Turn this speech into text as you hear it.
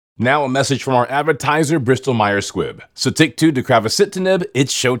Now a message from our advertiser, Bristol Myers Squibb. Sotyktu deucravacitinib,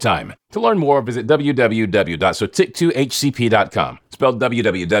 it's showtime. To learn more, visit www.sotyktuhcp.com, spelled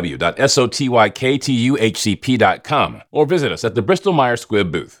www.sotyktuhcp.com, or visit us at the Bristol Myers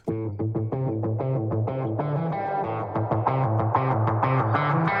Squibb booth.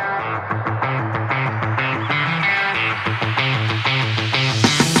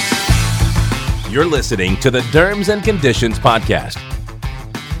 You're listening to the Derms and Conditions podcast.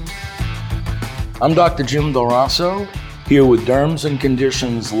 I'm Dr. Jim Del Rosso, here with Derms and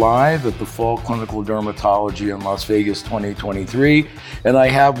Conditions live at the Fall Clinical Dermatology in Las Vegas 2023. And I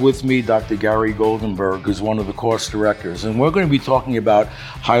have with me Dr. Gary Goldenberg, who's one of the course directors. And we're going to be talking about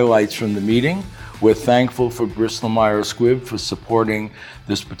highlights from the meeting. We're thankful for Bristol Myers Squibb for supporting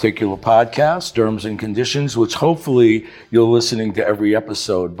this particular podcast, Derms and Conditions, which hopefully you're listening to every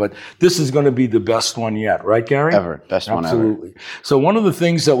episode. But this is going to be the best one yet, right, Gary? Ever. Best one ever. Absolutely. So one of the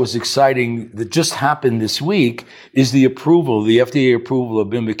things that was exciting that just happened this week is the FDA approval of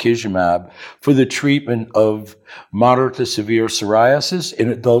bimekizumab for the treatment of moderate to severe psoriasis in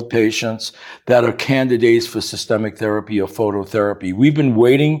adult patients that are candidates for systemic therapy or phototherapy. We've been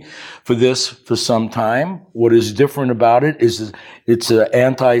waiting for this for some time. What is different about it is it's an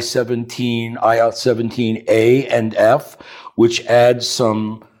anti-17, IL-17A and F, which adds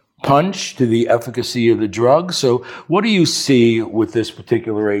some punch to the efficacy of the drug. So what do you see with this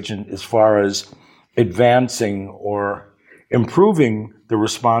particular agent as far as advancing or improving the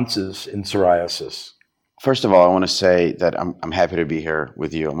responses in psoriasis? First of all, I want to say that I'm happy to be here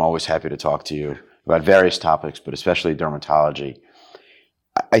with you. I'm always happy to talk to you about various topics, but especially dermatology.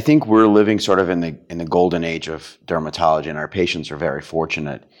 I think we're living sort of in the golden age of dermatology, and our patients are very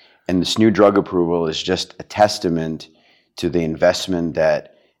fortunate. And this new drug approval is just a testament to the investment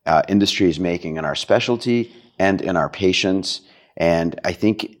that industry is making in our specialty and in our patients. And I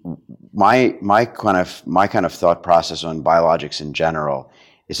think my kind of thought process on biologics in general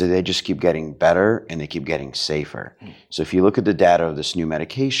is that they just keep getting better and they keep getting safer. So if you look at the data of this new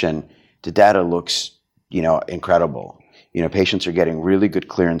medication, the data looks, incredible. Patients are getting really good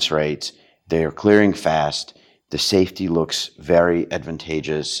clearance rates. They are clearing fast. The safety looks very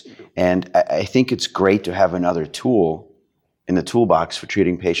advantageous. And I think it's great to have another tool in the toolbox for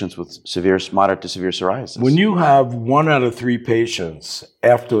treating patients with moderate to severe psoriasis. When you have 1 out of 3 patients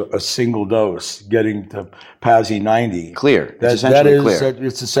after a single dose getting to PASI 90, clear.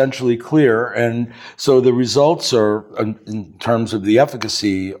 It's essentially clear. And so the results are, in terms of the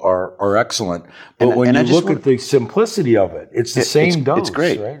efficacy, are excellent. But when you look at the simplicity of it, it's the same dose. It's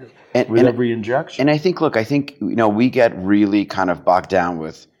great. Right? With every injection. And I think, we get really kind of bogged down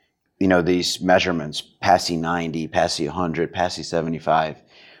with these measurements, PASI 90, PASI 100, PASI 75.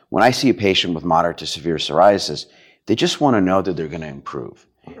 When I see a patient with moderate to severe psoriasis, they just want to know that they're going to improve.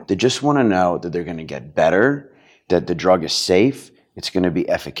 They just want to know that they're going to get better, that the drug is safe, it's going to be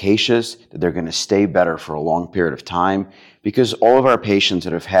efficacious, that they're going to stay better for a long period of time. Because all of our patients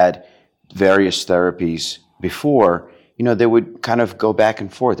that have had various therapies before, they would kind of go back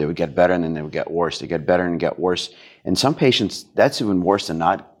and forth. They would get better and then they would get worse. They get better and get worse. And some patients, that's even worse than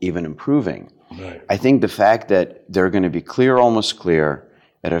not even improving. Right. I think the fact that they're going to be clear, almost clear,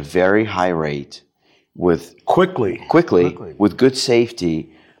 at a very high rate, with quickly with good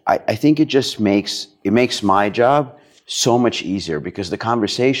safety, I think it just makes my job so much easier, because the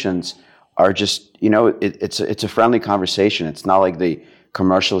conversations are just, it's a friendly conversation. It's not like the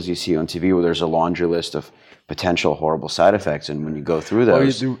commercials you see on TV where there's a laundry list of potential horrible side effects, and when you go through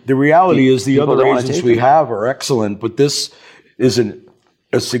those, the reality is the other agents we have are excellent, but this isn't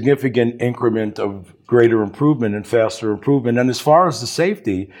a significant increment of greater improvement and faster improvement. And as far as the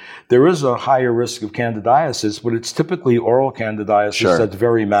safety, there is a higher risk of candidiasis, but it's typically oral candidiasis that's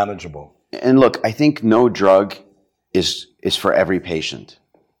very manageable. And look, I think no drug is for every patient.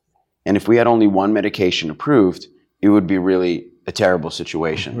 And if we had only one medication approved, it would be really a terrible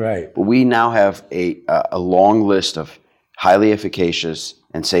situation. Right. But we now have a long list of highly efficacious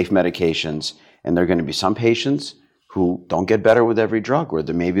and safe medications, and there are going to be some patients who don't get better with every drug, or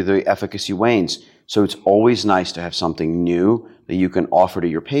maybe the efficacy wanes. So it's always nice to have something new that you can offer to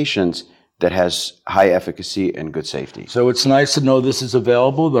your patients that has high efficacy and good safety. So it's nice to know this is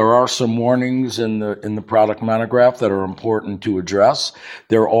available. There are some warnings in the product monograph that are important to address.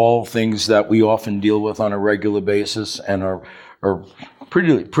 They're all things that we often deal with on a regular basis and are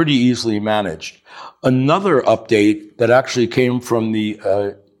pretty easily managed. Another update that actually came from the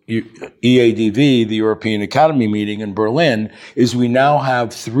EADV, the European Academy meeting in Berlin, is we now have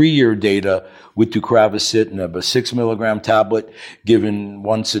 3-year data with deucravacitinib, a 6 milligram tablet given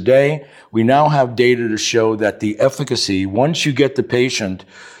once a day. We now have data to show that the efficacy, once you get the patient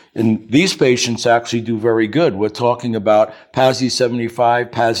And these patients actually do very good. We're talking about PASI 75,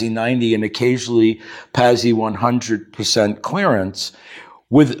 PASI 90, and occasionally PASI 100% clearance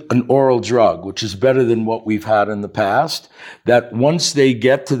with an oral drug, which is better than what we've had in the past. That once they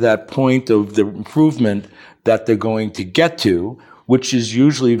get to that point of the improvement that they're going to get to, which is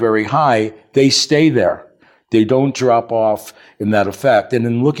usually very high, they stay there. They don't drop off in that effect. And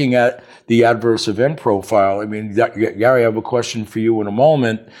in looking at the adverse event profile, I mean, Gary, I have a question for you in a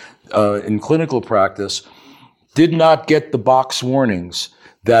moment. In clinical practice, did not get the box warnings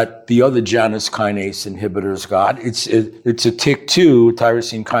that the other Janus kinase inhibitors got. It's a TYK2,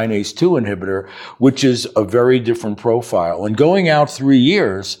 tyrosine kinase 2 inhibitor, which is a very different profile. And going out 3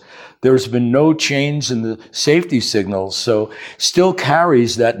 years, there's been no change in the safety signals, so still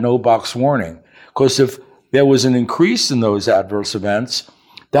carries that no box warning. Because if there was an increase in those adverse events,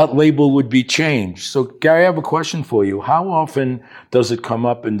 that label would be changed. So, Gary, I have a question for you. How often does it come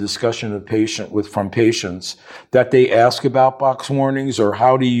up in discussion from patients that they ask about box warnings, or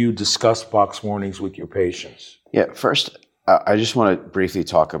how do you discuss box warnings with your patients? Yeah, first, I just want to briefly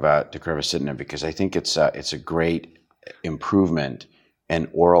talk about deucravacitinib because I think it's a great improvement in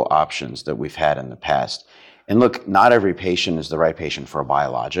oral options that we've had in the past. And look, not every patient is the right patient for a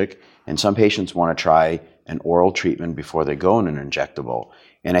biologic, and some patients want to try an oral treatment before they go in an injectable.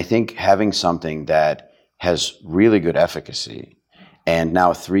 And I think having something that has really good efficacy and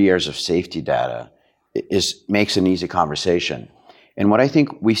now 3 years of safety data makes an easy conversation. And what I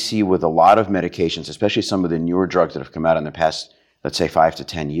think we see with a lot of medications, especially some of the newer drugs that have come out in the past, let's say 5 to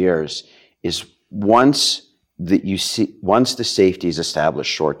 10 years, is once the safety is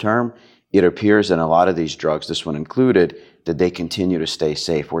established short term, it appears in a lot of these drugs, this one included, that they continue to stay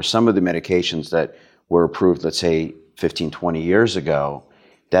safe. Where some of the medications that were approved, let's say 15, 20 years ago,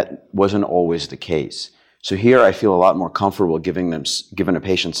 that wasn't always the case. So here I feel a lot more comfortable giving a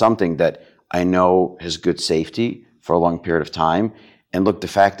patient something that I know has good safety for a long period of time. And look, the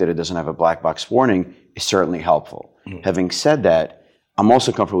fact that it doesn't have a black box warning is certainly helpful. Having said that, I'm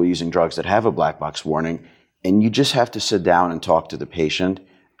also comfortable using drugs that have a black box warning, and you just have to sit down and talk to the patient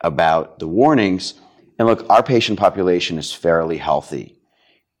about the warnings. And look, our patient population is fairly healthy.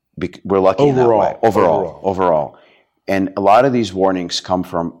 We're lucky in that way. Overall. And a lot of these warnings come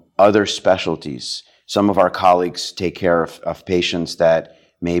from other specialties. Some of our colleagues take care of patients that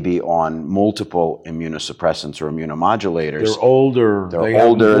may be on multiple immunosuppressants or immunomodulators. They're older.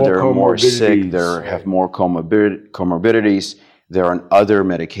 They're more sick. They have more comorbidities. They're on other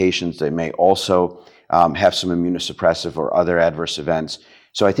medications. They may also have some immunosuppressive or other adverse events.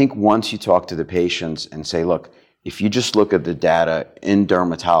 So I think once you talk to the patients and say, look, if you just look at the data in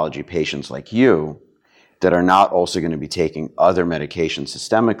dermatology patients like you that are not also going to be taking other medications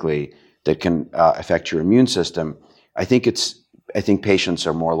systemically that can affect your immune system, I think patients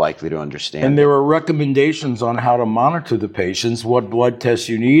are more likely to understand. And there are recommendations on how to monitor the patients, what blood tests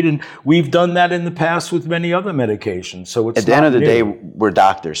you need, and we've done that in the past with many other medications. So it's at the end of the day, we're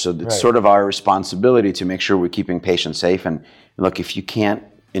doctors, so it's sort of our responsibility to make sure we're keeping patients safe. And look, if you can't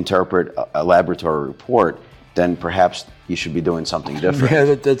interpret a laboratory report, then perhaps you should be doing something different.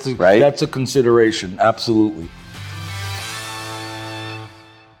 Yeah, that's a consideration, absolutely.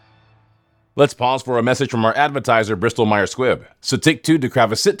 Let's pause for a message from our advertiser, Bristol Myers Squibb. Sotyktu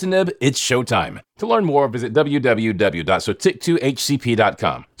deucravacitinib, it's showtime. To learn more, visit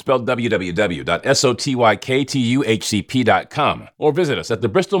www.sotyktuhcp.com, spelled www.sotyktuhcp.com, or visit us at the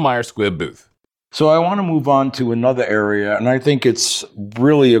Bristol Myers Squibb booth. So I want to move on to another area, and I think it's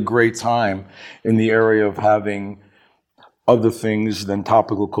really a great time in the area of having other things than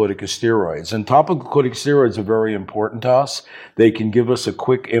topical corticosteroids. And topical corticosteroids are very important to us. They can give us a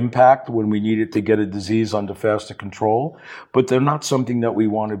quick impact when we need it to get a disease under faster control, but they're not something that we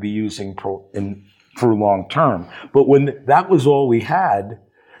want to be using for long term. But when that was all we had,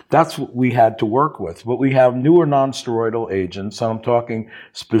 that's what we had to work with. But we have newer nonsteroidal agents, and I'm talking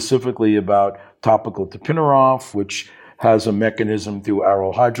specifically about topical tapinarof, which has a mechanism through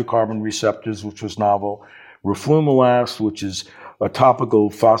aryl hydrocarbon receptors, which was novel. Roflumilast, which is a topical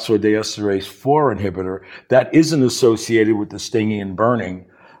phosphodiesterase 4 inhibitor that isn't associated with the stinging and burning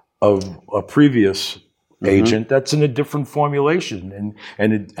of a previous agent that's in a different formulation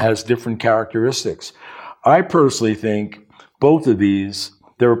and it has different characteristics. I personally think both of these,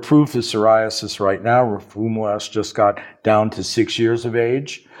 they're approved for psoriasis right now. Roflumilast just got down to 6 years of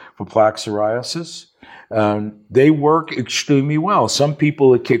age for plaque psoriasis. They work extremely well. Some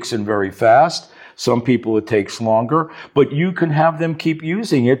people it kicks in very fast. Some people it takes longer, but you can have them keep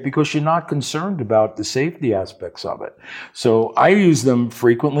using it because you're not concerned about the safety aspects of it. So I use them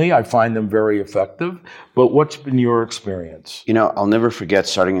frequently. I find them very effective. But what's been your experience? I'll never forget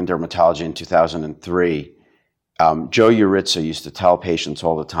starting in dermatology in 2003. Joe Uritza used to tell patients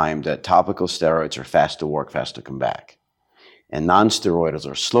all the time that topical steroids are fast to work, fast to come back. And nonsteroidals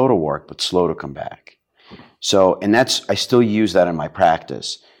are slow to work, but slow to come back. So, and I still use that in my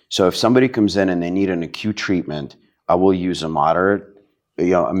practice. So if somebody comes in and they need an acute treatment, I will use a moderate,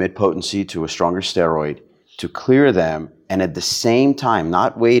 a mid-potency to a stronger steroid to clear them. And at the same time,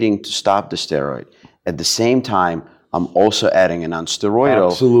 not waiting to stop the steroid, at the same time, I'm also adding a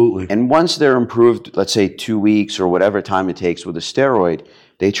nonsteroidal. Absolutely. And once they're improved, let's say 2 weeks or whatever time it takes with a steroid,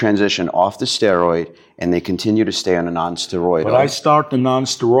 they transition off the steroid and they continue to stay on a nonsteroidal. But I start the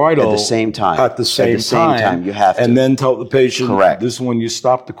nonsteroidal at the same time. At the same time, you have to. And then tell the patient, correct. This is when you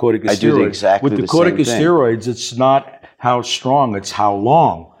stop the corticosteroids. I do exactly With the same thing. corticosteroids, it's not how strong, it's how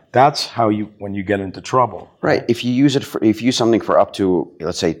long. That's how when you get into trouble. Right. If you use something for up to,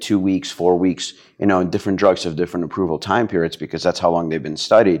 let's say, 2 weeks, 4 weeks, different drugs have different approval time periods because that's how long they've been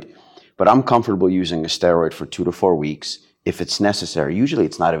studied. But I'm comfortable using a steroid for 2 to 4 weeks if it's necessary. Usually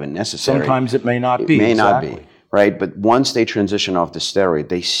it's not even necessary. Sometimes it may not be. It may not be, right? But once they transition off the steroid,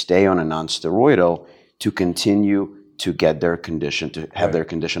 they stay on a nonsteroidal to continue to get their condition, to have their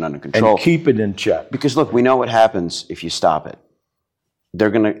condition under control. And keep it in check. Because look, we know what happens if you stop it.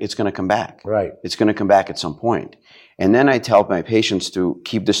 It's gonna come back. Right. It's gonna come back at some point. And then I tell my patients to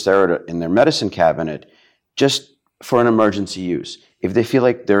keep the steroid in their medicine cabinet just for an emergency use. If they feel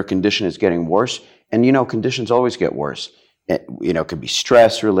like their condition is getting worse, and conditions always get worse. It could be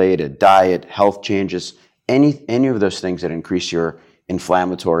stress related, diet, health changes, any of those things that increase your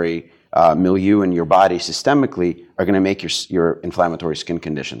inflammatory milieu in your body systemically are going to make your inflammatory skin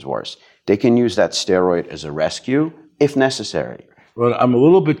conditions worse. They can use that steroid as a rescue if necessary. Well, I'm a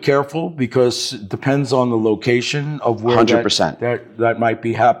little bit careful because it depends on the location of where 100%. that might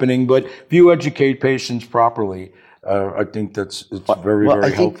be happening. But if you educate patients properly, I think it's very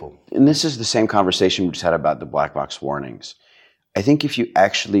helpful. And this is the same conversation we just had about the black box warnings. I think if you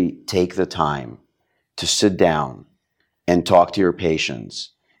actually take the time to sit down and talk to your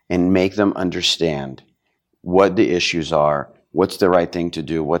patients and make them understand what the issues are, what's the right thing to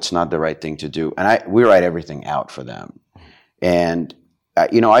do, what's not the right thing to do, and we write everything out for them. And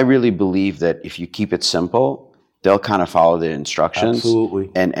I really believe that if you keep it simple, they'll kind of follow the instructions.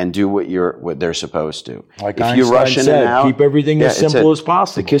 Absolutely. And do what they're supposed to. Like if Einstein you rush in said, and out, keep everything as simple as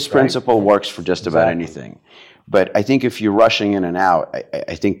possible. The KISS principle works for just about anything. But I think if you're rushing in and out,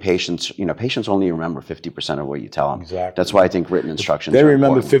 I think patients only remember 50% of what you tell them. Exactly. That's why I think written instructions They are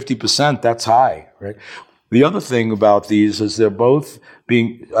remember important. 50%, that's high, right? The other thing about these is they're both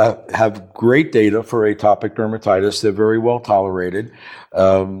have great data for atopic dermatitis. They're very well tolerated,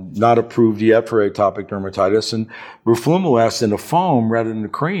 not approved yet for atopic dermatitis. And roflumilast in a foam rather than a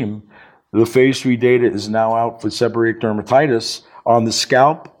cream, the phase 3 data is now out for seborrheic dermatitis on the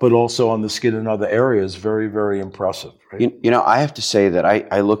scalp, but also on the skin and other areas. Very, very impressive. Right? I have to say that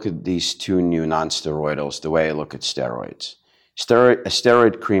I look at these two new nonsteroidals the way I look at steroids. A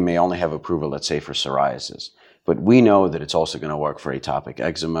steroid cream may only have approval, let's say, for psoriasis, but we know that it's also going to work for atopic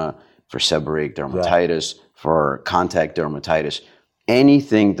eczema, for seborrheic dermatitis, for contact dermatitis.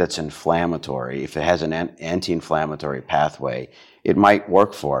 Anything that's inflammatory, if it has an anti-inflammatory pathway, it might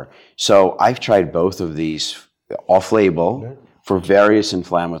work for. So I've tried both of these off-label for various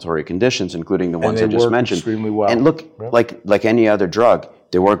inflammatory conditions, including the ones I just mentioned. Extremely well. And look, like any other drug,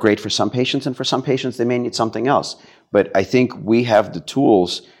 they work great for some patients, and for some patients they may need something else. But I think we have the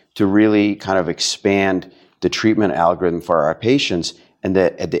tools to really kind of expand the treatment algorithm for our patients, and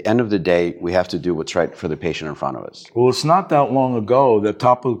that at the end of the day, we have to do what's right for the patient in front of us. Well, it's not that long ago that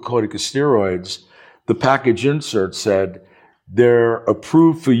topical corticosteroids, the package insert said they're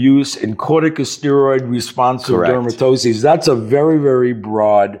approved for use in corticosteroid-responsive dermatoses. That's a very, very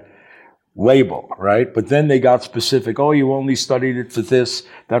broad label, right? But then they got specific. Oh, you only studied it for this.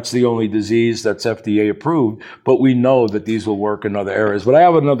 That's the only disease that's FDA approved. But we know that these will work in other areas. But I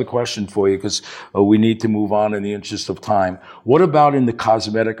have another question for you because we need to move on in the interest of time. What about in the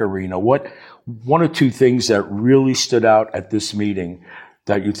cosmetic arena? What one or two things that really stood out at this meeting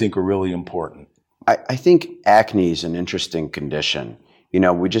that you think are really important? I think acne is an interesting condition.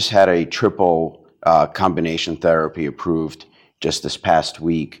 We just had a triple combination therapy approved just this past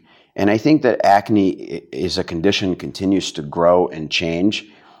week. And I think that acne is a condition continues to grow and change.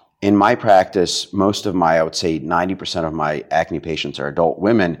 In my practice, I would say 90% of my acne patients are adult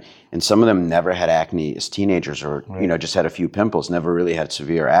women, and some of them never had acne as teenagers or, just had a few pimples, never really had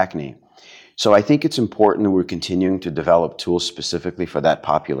severe acne. So I think it's important that we're continuing to develop tools specifically for that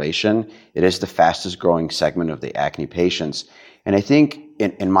population. It is the fastest growing segment of the acne patients. And I think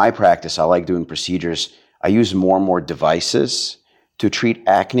in my practice, I like doing procedures. I use more and more devices to treat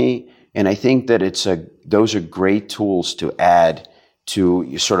acne. And I think that those are great tools to add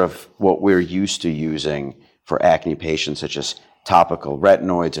to sort of what we're used to using for acne patients, such as topical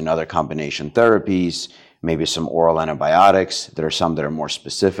retinoids and other combination therapies, maybe some oral antibiotics. There are some that are more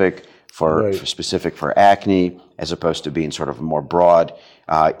specific for acne, as opposed to being sort of more broad.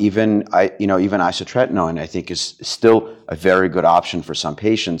 Even isotretinoin, I think, is still a very good option for some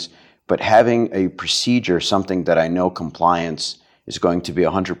patients. But having a procedure, something that I know compliance is going to be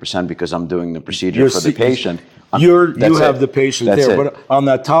 100% because I'm doing the procedure for the patient. You have the patient there. But on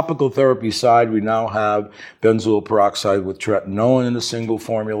that topical therapy side, we now have benzoyl peroxide with tretinoin in a single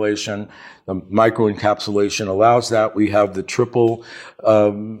formulation. The microencapsulation allows that. We have the triple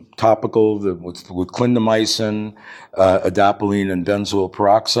topical with clindamycin, adapalene, and benzoyl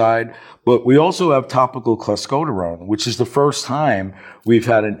peroxide. But we also have topical clascoterone, which is the first time we've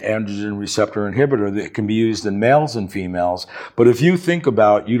had an androgen receptor inhibitor that can be used in males and females. But if you think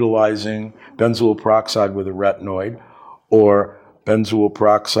about utilizing benzoyl peroxide with a retinoid or benzoyl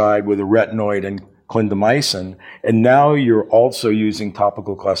peroxide with a retinoid and clindamycin, and now you're also using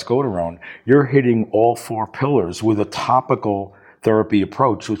topical clascoterone, you're hitting all four pillars with a topical therapy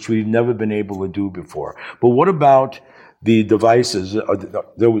approach, which we've never been able to do before. But what about the devices? There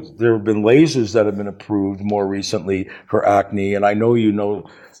have been lasers that have been approved more recently for acne, and I know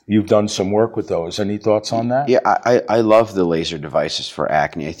you've done some work with those. Any thoughts on that? Yeah, I love the laser devices for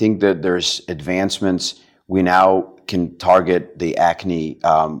acne. I think that there's advancements. We now can target the acne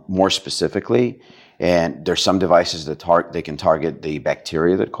more specifically. And there's some devices that they can target the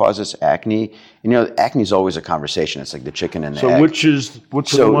bacteria that causes acne. Acne is always a conversation. It's like the chicken and the egg. So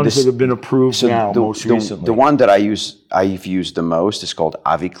which are the ones that have been approved most recently? The one that I've used the most is called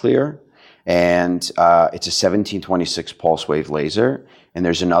AviClear, and it's a 1726 pulse wave laser. And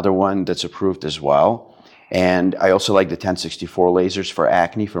there's another one that's approved as well. And I also like the 1064 lasers for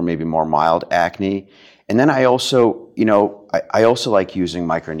acne, for maybe more mild acne. And then I also like using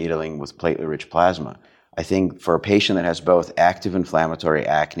microneedling with platelet-rich plasma. I think for a patient that has both active inflammatory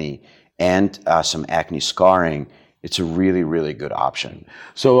acne and some acne scarring, it's a really, really good option.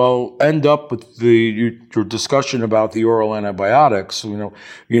 So I'll end up with your discussion about the oral antibiotics.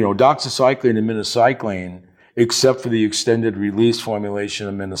 Doxycycline and minocycline, except for the extended release formulation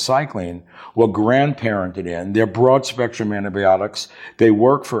of minocycline, were grandparented in. They're broad-spectrum antibiotics. They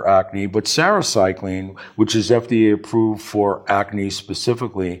work for acne, but sarecycline, which is FDA approved for acne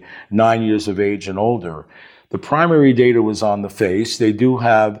specifically, 9 years of age and older, the primary data was on the face. They do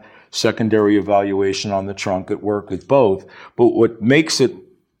have secondary evaluation on the trunk. It worked with both. But what makes it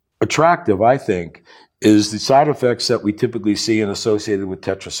attractive, I think, is the side effects that we typically see and associated with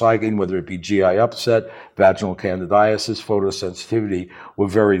tetracycline, whether it be GI upset, vaginal candidiasis, photosensitivity, were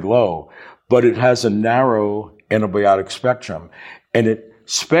very low. But it has a narrow antibiotic spectrum, and it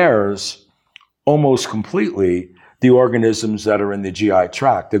spares almost completely the organisms that are in the GI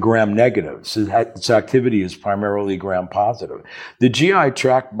tract, the gram-negatives. Its activity is primarily gram-positive. The GI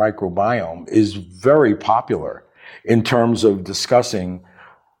tract microbiome is very popular in terms of discussing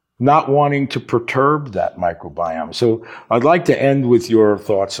not wanting to perturb that microbiome. So I'd like to end with your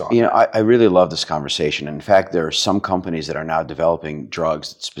thoughts on it. I really love this conversation. In fact, there are some companies that are now developing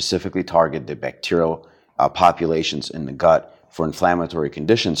drugs that specifically target the bacterial populations in the gut for inflammatory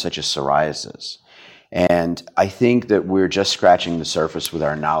conditions such as psoriasis. And I think that we're just scratching the surface with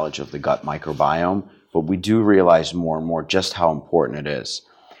our knowledge of the gut microbiome, but we do realize more and more just how important it is.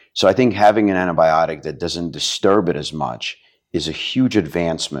 So I think having an antibiotic that doesn't disturb it as much is a huge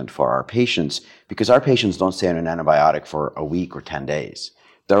advancement for our patients, because our patients don't stay on an antibiotic for a week or 10 days.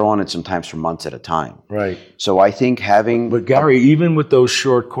 They're on it sometimes for months at a time. Right. So I think having... But Gary, even with those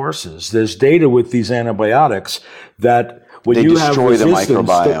short courses, there's data with these antibiotics that when they you have destroy the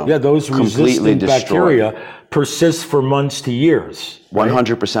microbiome. Those resistant bacteria persist for months to years. Right?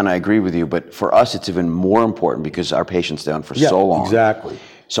 100% I agree with you, but for us it's even more important because our patients stay on for so long. Exactly.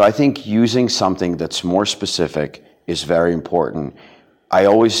 So I think using something that's more specific is very important. I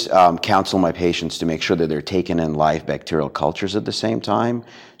always counsel my patients to make sure that they're taking in live bacterial cultures at the same time.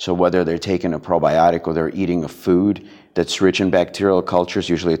 So whether they're taking a probiotic or they're eating a food that's rich in bacterial cultures,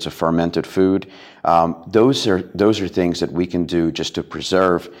 usually it's a fermented food, those are things that we can do just to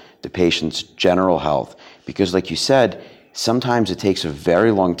preserve the patient's general health. Because like you said, sometimes it takes a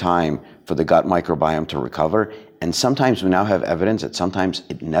very long time for the gut microbiome to recover, And sometimes we now have evidence that sometimes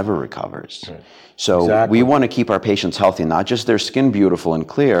it never recovers. Right. So Exactly. we want to keep our patients healthy, not just their skin beautiful and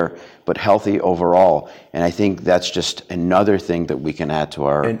clear, but healthy overall. And I think that's just another thing that we can add to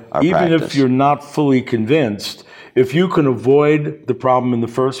our Even practice. if you're not fully convinced, if you can avoid the problem in the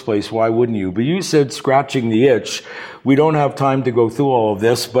first place, why wouldn't you? But you said scratching the itch. We don't have time to go through all of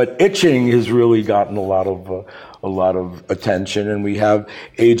this, but itching has really gotten a lot of attention, and we have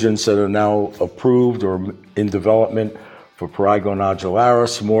agents that are now approved or in development for prurigo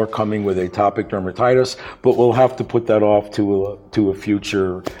nodularis, more coming with atopic dermatitis, but we'll have to put that off to a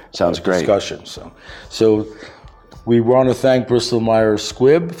future discussion. So we want to thank Bristol Myers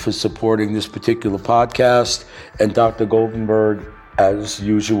Squibb for supporting this particular podcast, and Dr. Goldenberg, as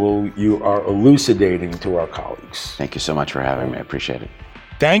usual, you are elucidating to our colleagues. Thank you so much for having me. I appreciate it.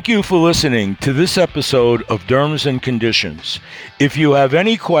 Thank you for listening to this episode of Derms and Conditions. If you have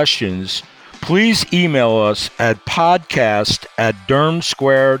any questions, please email us at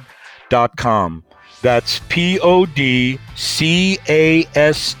podcast@dermsquared.com. That's PODCAST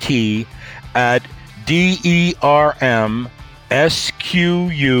at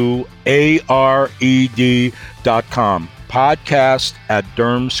DERMSQUARED.com.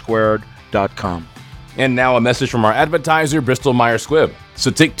 Podcast@dermsquared.com. And now a message from our advertiser, Bristol Myers Squibb.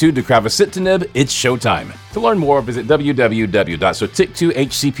 Sotyktu deucravacitinib, it's showtime. To learn more, visit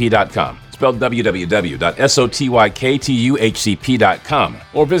www.sotyktuhcp.com. Spelled www.sotyktuhcp.com.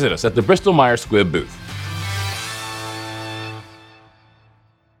 Or visit us at the Bristol Myers Squibb booth.